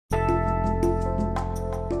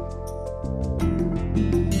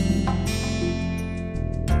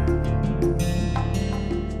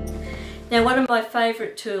Now one of my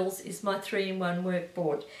favourite tools is my 3-in-1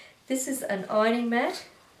 workboard. This is an ironing mat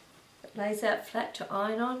that lays out flat to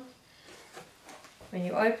iron on. When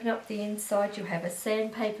you open up the inside you have a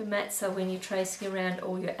sandpaper mat, so when you're tracing around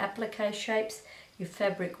all your applique shapes your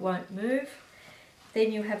fabric won't move.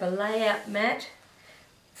 Then you have a layout mat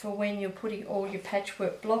for when you're putting all your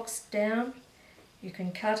patchwork blocks down. You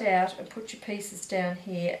can cut out and put your pieces down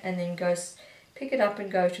here and then go pick it up and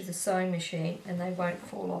go to the sewing machine and they won't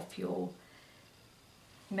fall off your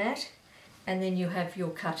mat. And then you have your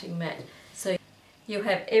cutting mat. So you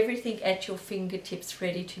have everything at your fingertips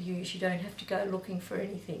ready to use. You don't have to go looking for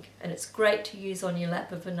anything. And it's great to use on your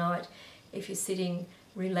lap of a night if you're sitting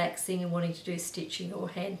relaxing and wanting to do stitching or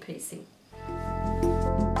hand piecing.